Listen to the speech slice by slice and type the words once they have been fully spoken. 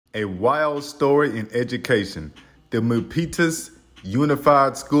A wild story in education. The Milpitas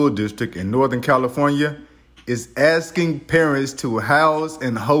Unified School District in Northern California is asking parents to house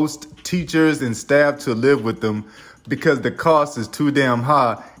and host teachers and staff to live with them because the cost is too damn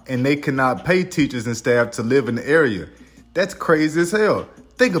high and they cannot pay teachers and staff to live in the area. That's crazy as hell.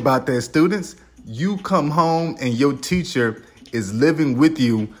 Think about that, students. You come home and your teacher is living with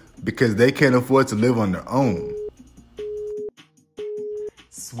you because they can't afford to live on their own.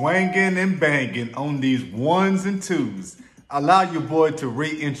 Swanging and banging on these ones and twos. Allow your boy to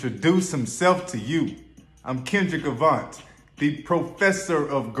reintroduce himself to you. I'm Kendrick Avant, the professor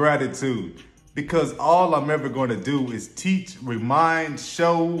of gratitude, because all I'm ever going to do is teach, remind,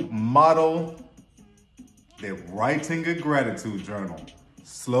 show, model that writing a gratitude journal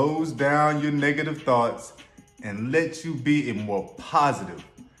slows down your negative thoughts and lets you be a more positive,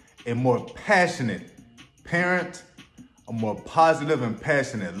 a more passionate parent, a more positive and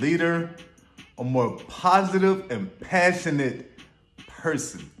passionate leader, a more positive and passionate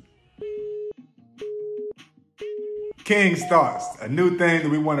person. King's Thoughts, a new thing that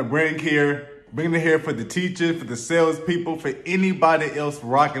we want to bring it here for the teachers, for the salespeople, for anybody else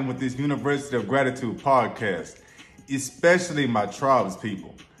rocking with this University of Gratitude podcast, especially my tribes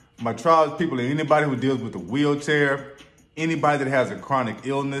people. My tribes people are anybody who deals with a wheelchair, anybody that has a chronic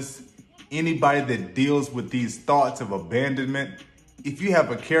illness, anybody that deals with these thoughts of abandonment. If you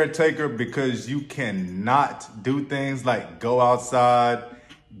have a caretaker because you cannot do things like go outside,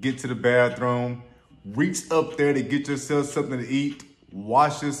 get to the bathroom, reach up there to get yourself something to eat,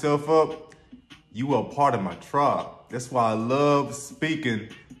 wash yourself up, you are part of my tribe. That's why I love speaking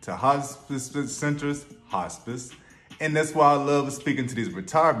to hospice centers, and that's why I love speaking to these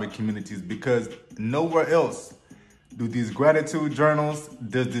retirement communities, because nowhere else do these gratitude journals,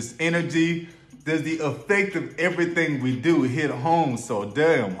 does this energy, does the effect of everything we do hit home so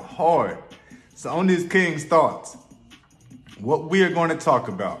damn hard. So on these King's Thoughts, what we are going to talk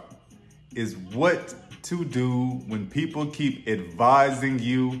about is what to do when people keep advising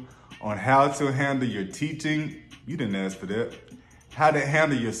you on how to handle your teaching. You didn't ask for that. How to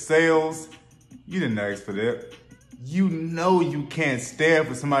handle your sales. You didn't ask for that. You know you can't stand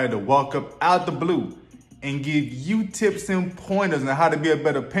for somebody to walk up out the blue and give you tips and pointers on how to be a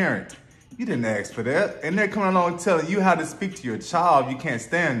better parent. You didn't ask for that. And they're coming along telling you how to speak to your child. You can't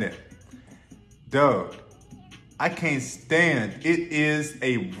stand that. Doug, I can't stand. It is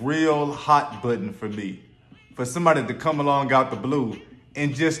a real hot button for me for somebody to come along out the blue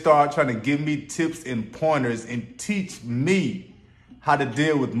and just start trying to give me tips and pointers and teach me how to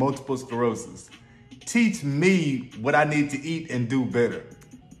deal with multiple sclerosis. Teach me what I need to eat and do better.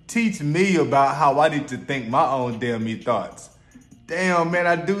 Teach me about how I need to think my own damn me thoughts. Damn, man,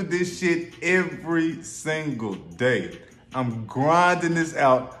 I do this shit every single day. I'm grinding this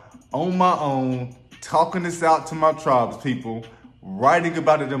out on my own, talking this out to my tribes people, writing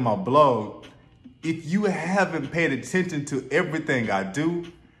about it in my blog. If you haven't paid attention to everything I do,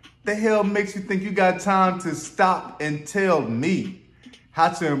 the hell makes you think you got time to stop and tell me how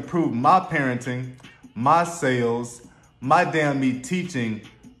to improve my parenting, my sales, my damn me teaching,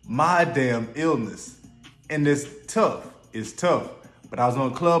 my damn illness? And it's tough. But I was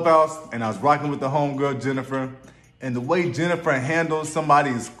on Clubhouse and I was rocking with the homegirl Jennifer, and the way Jennifer handled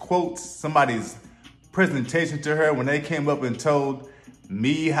somebody's quotes, somebody's presentation to her when they came up and told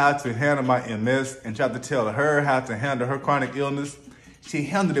me how to handle my MS and tried to tell her how to handle her chronic illness, she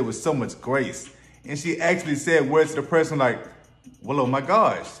handled it with so much grace. And she actually said words to the person like, well, oh my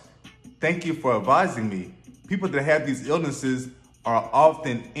gosh, thank you for advising me. People that have these illnesses are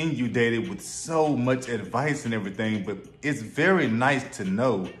often inundated with so much advice and everything, but it's very nice to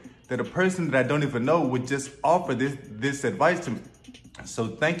know that a person that I don't even know would just offer this advice to me. So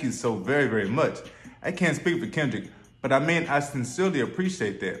thank you so very, very much. I can't speak for Kendrick, but I sincerely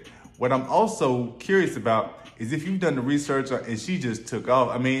appreciate that. What I'm also curious about is if you've done the research and she just took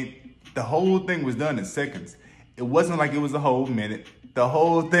off. The whole thing was done in seconds. It wasn't like it was a whole minute. The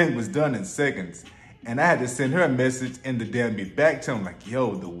whole thing was done in seconds. And I had to send her a message in the damn me back channel like,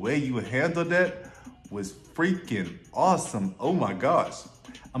 yo, the way you handled that was freaking awesome. Oh my gosh.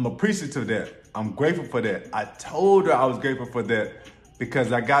 I'm appreciative of that. I'm grateful for that. I told her I was grateful for that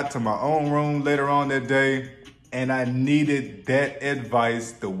because I got to my own room later on that day and I needed that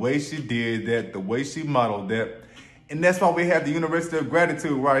advice, the way she did that, the way she modeled that. And that's why we have the University of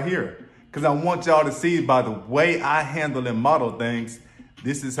Gratitude right here. Because I want y'all to see by the way I handle and model things,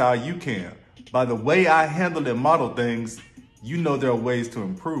 this is how you can. By the way I handle and model things, you know there are ways to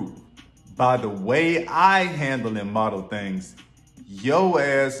improve. By the way I handle and model things, your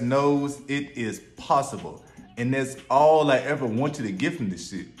ass knows it is possible. And that's all I ever want you to get from this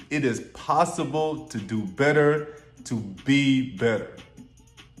shit. It is possible to do better, to be better.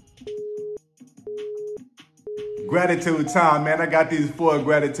 Gratitude time, man. I got these 4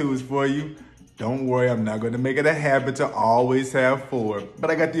 gratitudes for you. Don't worry, I'm not going to make it a habit to always have 4,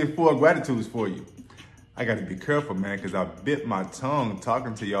 but I got these 4 gratitudes for you. I got to be careful, man, because I bit my tongue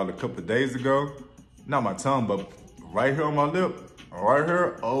talking to y'all a couple of days ago. Not my tongue, but right here on my lip, right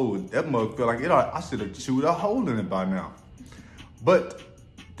here. Oh, that mug feel like I should have chewed a hole in it by now. But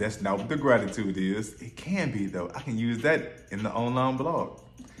that's not what the gratitude is. It can be, though. I can use that in the online blog.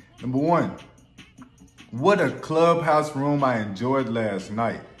 Number 1, what a clubhouse room I enjoyed last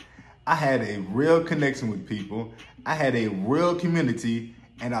night. I had a real connection with people. I had a real community,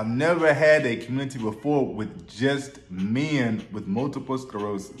 and I've never had a community before with just men with multiple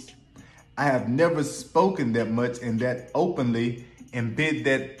sclerosis. I have never spoken that much and that openly and been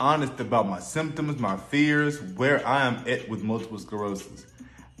that honest about my symptoms, my fears, where I am at with multiple sclerosis.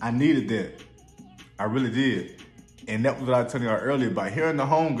 I needed that. I really did. And that was what I was telling you earlier about hearing the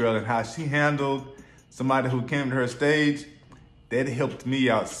homegirl and how she handled somebody who came to her stage. That helped me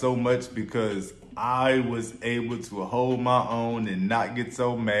out so much because I was able to hold my own and not get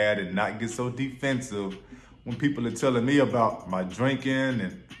so mad and not get so defensive when people are telling me about my drinking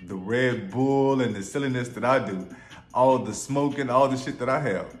and the Red Bull and the silliness that I do, all the smoking, all the shit that I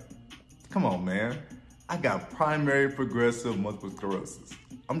have. Come on, man. I got primary progressive multiple sclerosis.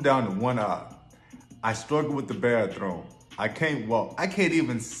 I'm down to 1 eye. I struggle with the bathroom. I can't walk. I can't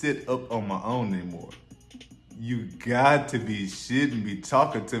even sit up on my own anymore. You got to be shitting me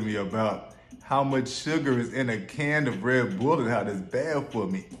talking to me about how much sugar is in a can of Red Bull and how that's bad for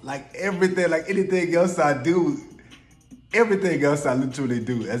me. Like everything, like anything else I do, everything else I literally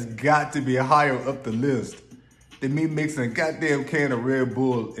do has got to be higher up the list than me mixing a goddamn can of Red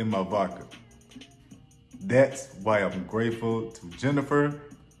Bull in my vodka. That's why I'm grateful to Jennifer.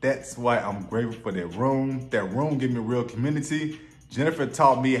 That's why I'm grateful for that room. That room gave me a real community. Jennifer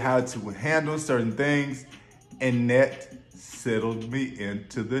taught me how to handle certain things, and that settled me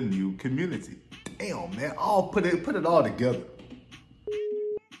into the new community. Damn, man, put it all together.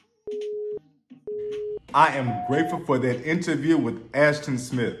 I am grateful for that interview with Ashton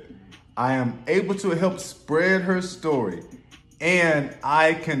Smith. I am able to help spread her story, and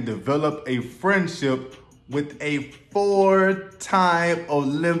I can develop a friendship with a 4-time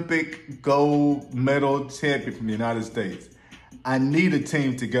Olympic gold medal champion from the United States. I need a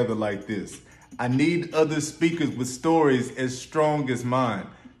team together like this. I need other speakers with stories as strong as mine.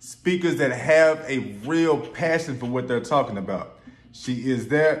 Speakers that have a real passion for what they're talking about. She is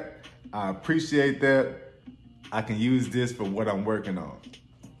that. I appreciate that. I can use this for what I'm working on.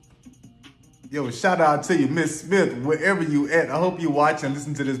 Yo, shout out to you, Miss Smith, wherever you at. I hope you watch and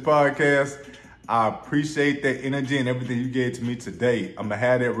listen to this podcast. I appreciate that energy and everything you gave to me today. I'm gonna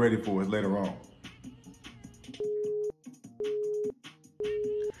have that ready for us later on.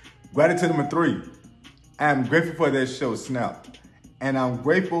 Gratitude number 3. I'm grateful for that show, Snap. And I'm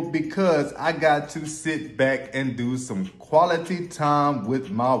grateful because I got to sit back and do some quality time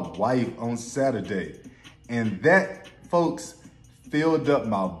with my wife on Saturday. And that, folks, filled up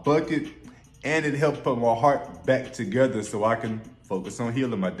my bucket and it helped put my heart back together so I can focus on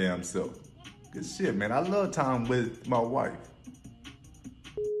healing my damn self. Good shit, man. I love time with my wife.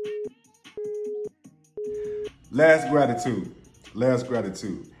 Last gratitude.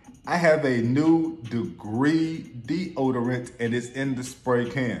 I have a new Degree deodorant and it's in the spray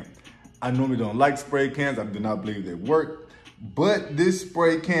can. I normally don't like spray cans. I do not believe they work. But this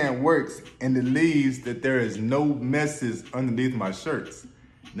spray can works and it leaves that there is no messes underneath my shirts.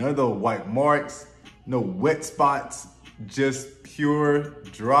 None of those white marks, no wet spots, just pure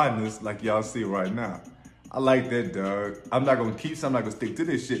dryness like y'all see right now. I like that, dog. I'm not gonna stick to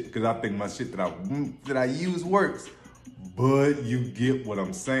this shit because I think my shit that I use works. But you get what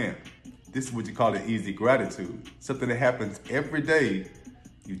I'm saying. This is what you call an easy gratitude. Something that happens every day.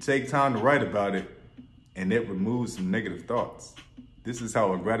 You take time to write about it and it removes some negative thoughts. This is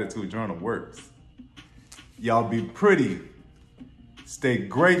how a gratitude journal works. Y'all be pretty. Stay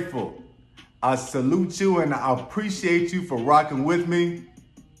grateful. I salute you and I appreciate you for rocking with me.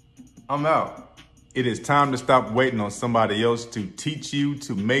 I'm out. It is time to stop waiting on somebody else to teach you,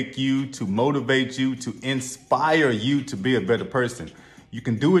 to make you, to motivate you, to inspire you to be a better person. You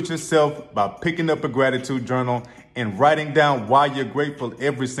can do it yourself by picking up a gratitude journal and writing down why you're grateful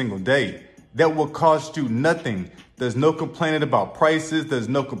every single day. That will cost you nothing. There's no complaining about prices. There's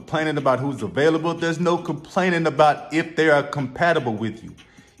no complaining about who's available. There's no complaining about if they are compatible with you.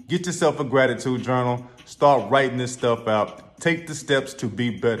 Get yourself a gratitude journal. Start writing this stuff out. Take the steps to be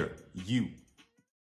better. You.